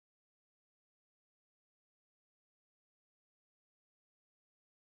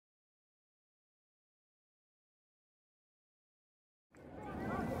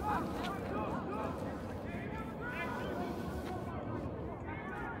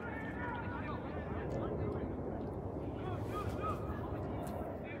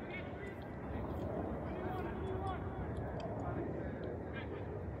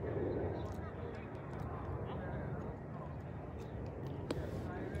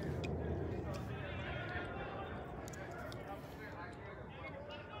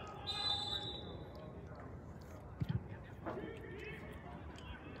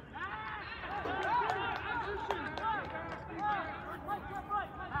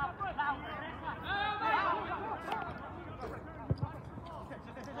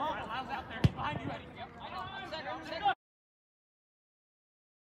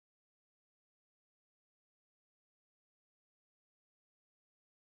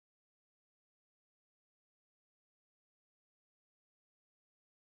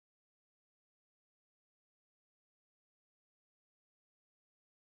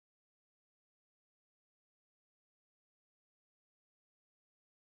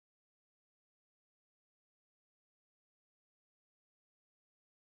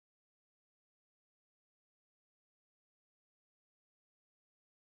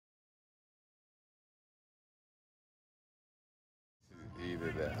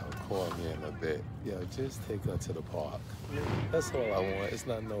figured it out. Call me in a bit. Yo, just take her to the park. That's all I want. It's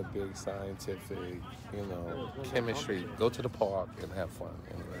not no big scientific, chemistry. Go to the park and have fun.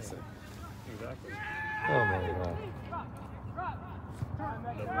 And that's it. Exactly. Oh my God.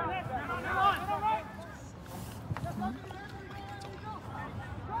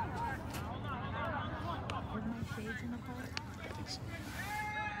 Is my shades in the park? I think so.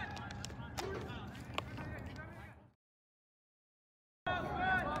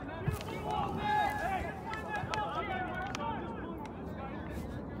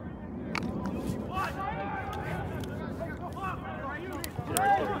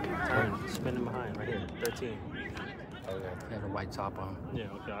 Right there. Turn, spinning behind, right here. 13. Oh, yeah. He had a white top on.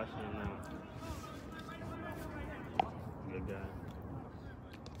 Yeah, okay, I see him now. Good guy.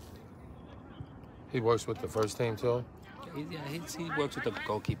 He works with the first team too? He works with the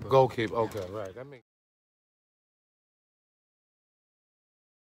goalkeeper. Goalkeeper. Okay, right. That makes.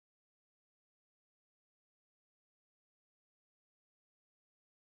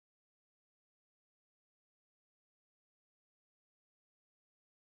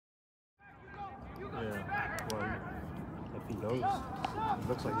 Yeah, well, if he goes, it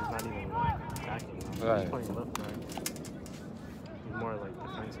looks like he's not even attacking. Right. He's playing left, right? He's more like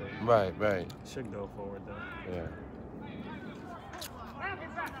defensive. Right. Should go forward though. Yeah.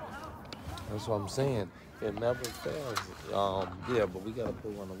 That's what I'm saying. It never fails. Yeah, but we gotta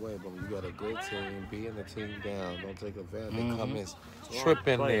put one away. But when you got a good team, being the team down, don't take advantage. They come in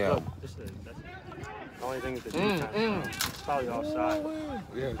tripping there. Look, the only thing is the defense. It's probably offside.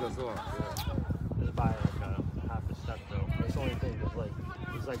 Yeah, that's all. Yeah. It's by like a half a step though. That's the only thing.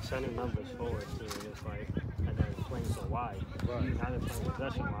 It's like sending numbers forward too. It's like, and then playing so wide. Right. You have it playing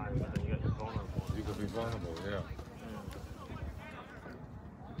possession wide, but then you get vulnerable. You could be vulnerable, yeah.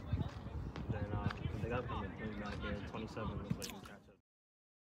 Then they got to put the thing back here. 27 looks like you catch up.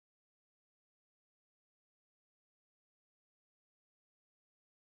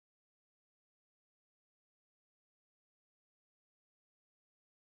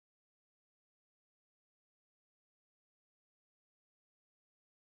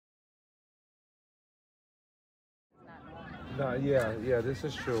 No, yeah, this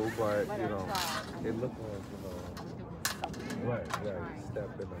is true, but it looked like, right, step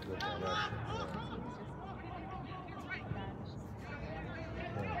in a good direction.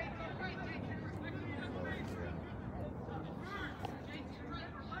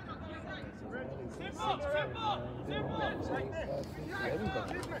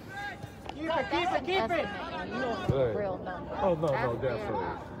 Keep it. Real number. Oh, no,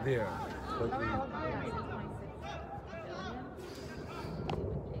 definitely. Yeah. But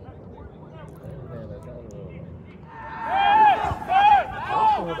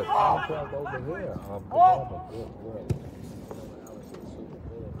also the contract over here. Good.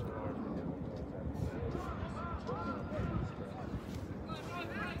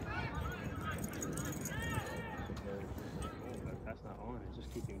 That's not on. It's just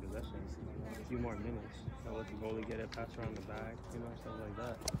keeping possession. A few more minutes. I'll let the goalie get it, pass around the back, stuff like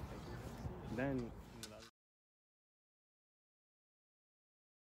that. Then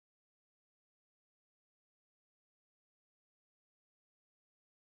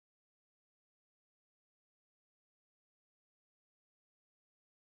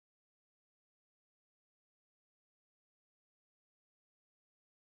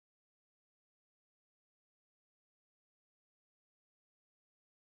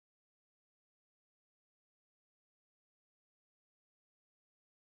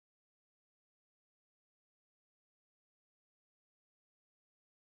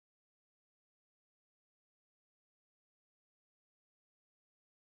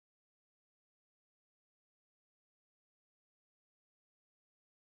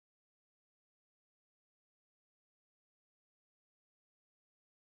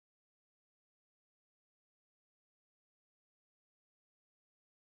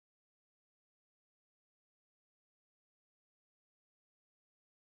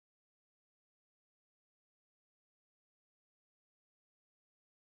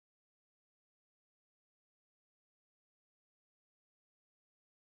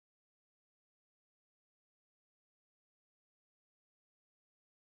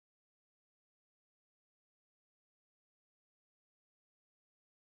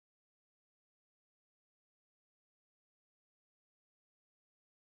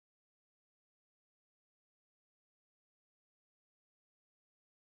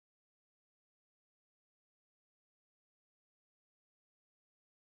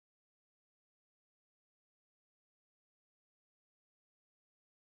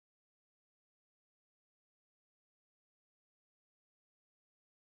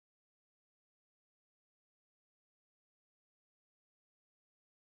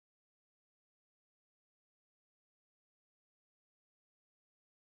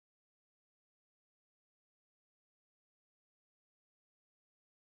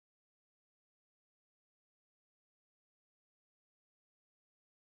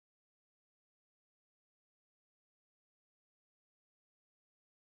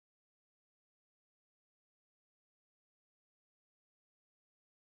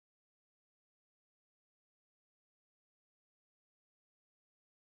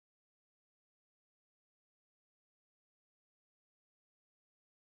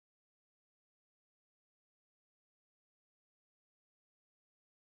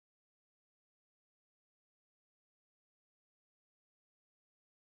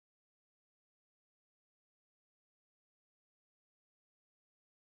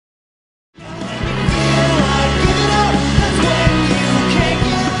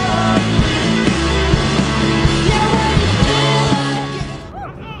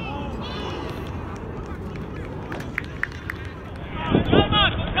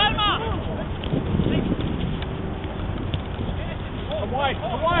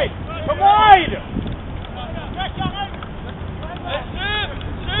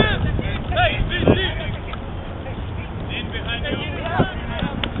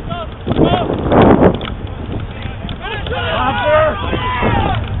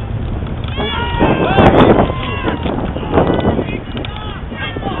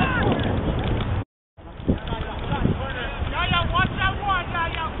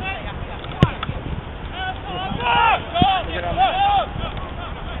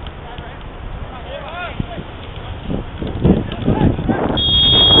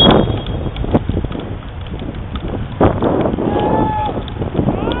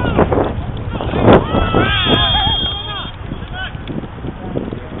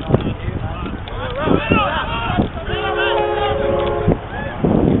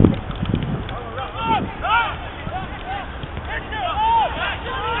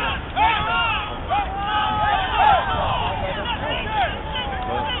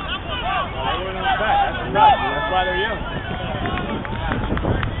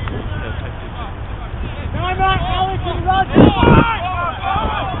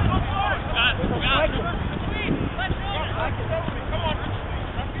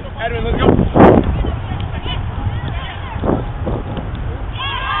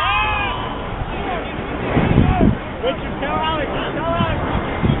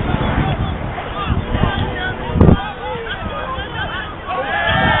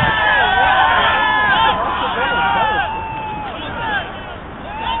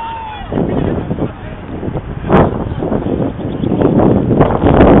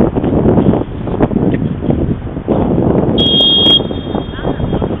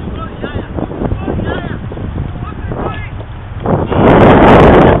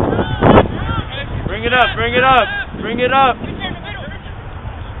Bring it up.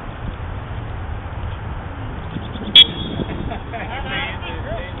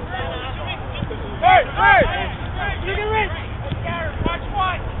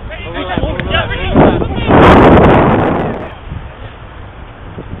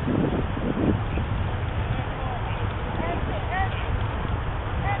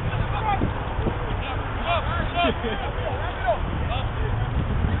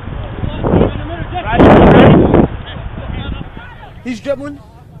 He's dribbling.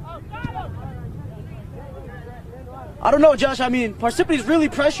 I don't know, Josh. I mean, Parsippany's really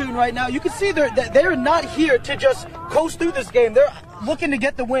pressuring right now. You can see they're not here to just coast through this game. They're looking to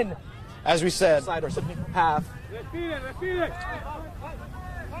get the win. As we said, half.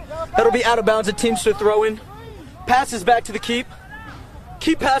 That'll be out of bounds. A Teamster throw-in. Passes back to the keep.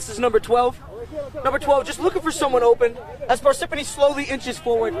 Keep passes number 12. Number 12 just looking for someone open as Parsippany slowly inches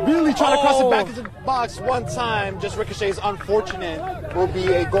forward. Really trying to cross it back into the box one time. Just ricochets. Unfortunate. Will be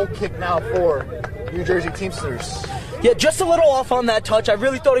a goal kick now for New Jersey Teamsters. Yeah, just a little off on that touch. I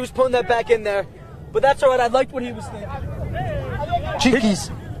really thought he was putting that back in there. But that's all right. I liked what he was thinking. Cheekies.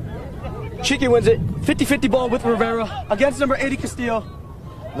 Cheeky wins it. 50-50 ball with Rivera against number 80 Castillo.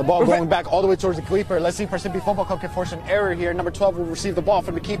 The ball going back all the way towards the keeper. Let's see if Parsippany Football Club can force an error here. Number 12 will receive the ball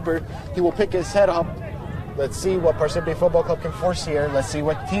from the keeper. He will pick his head up. Let's see what Parsippany Football Club can force here. Let's see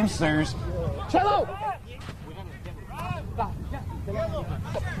what Teamsters. Cello!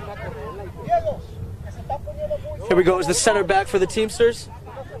 Here we go. Is the center back for the Teamsters.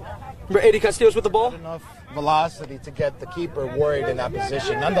 Number 80 Castillo's with the ball. Enough velocity to get the keeper worried in that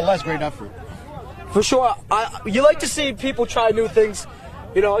position. Nonetheless, great effort. For sure. You like to see people try new things.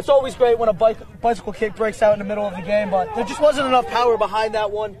 You know, it's always great when a bicycle kick breaks out in the middle of the game, but there just wasn't enough power behind that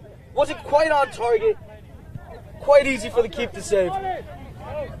one. Wasn't quite on target. Quite easy for the keep to save.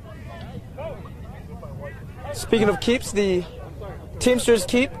 Speaking of keeps, the Teamsters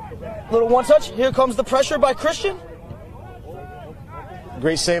keep. Little one touch. Here comes the pressure by Christian.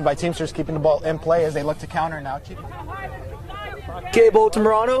 Great save by Teamsters, keeping the ball in play as they look to counter now. Gable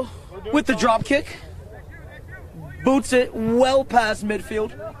Tamarano with the drop kick. Boots it well past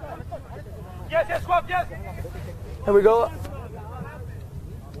midfield. Yes, Swap, yes. Here we go.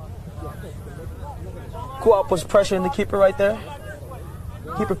 Guap was pressuring the keeper right there.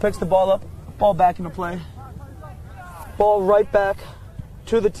 Keeper picks the ball up. Ball back into play. Ball right back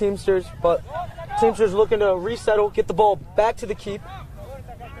to the Teamsters, but Teamsters looking to resettle, get the ball back to the keep.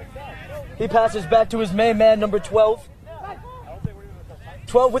 He passes back to his main man, number 12.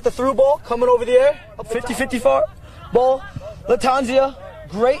 12 with the through ball, coming over the air. 50-50 far. Ball. Latanzia,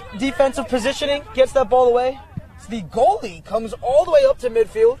 great defensive positioning, gets that ball away. So the goalie comes all the way up to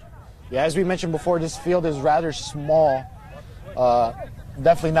midfield. Yeah, as we mentioned before, this field is rather small.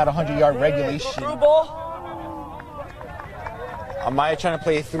 Definitely not a 100-yard regulation. Through ball. Amaya trying to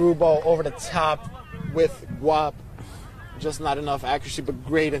play a through ball over the top with Guap. Just not enough accuracy, but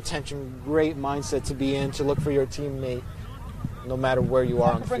great intention, great mindset to be in, to look for your teammate, no matter where you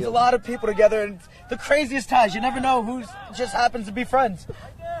are on the brings a field. lot of people together, and the craziest ties. You never know who just happens to be friends.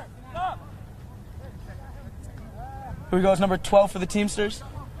 Here we go. It's number 12 for the Teamsters.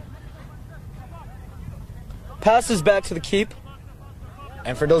 Passes back to the keep.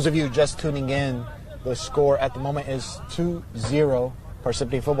 And for those of you just tuning in, the score at the moment is 2-0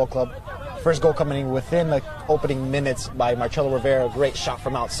 Parsippany Football Club. First goal coming in within the opening minutes by Marcelo Rivera. Great shot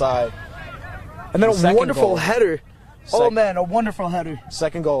from outside. And then The a second wonderful goal. header. Oh, man, a wonderful header.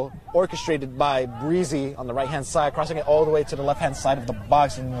 Second goal orchestrated by Breezy on the right-hand side, crossing it all the way to the left-hand side of the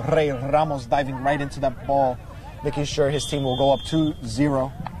box, and Rey Ramos diving right into that ball, making sure his team will go up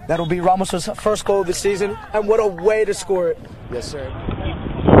 2-0. That'll be Ramos' first goal of the season, and what a way to score it. Yes, sir.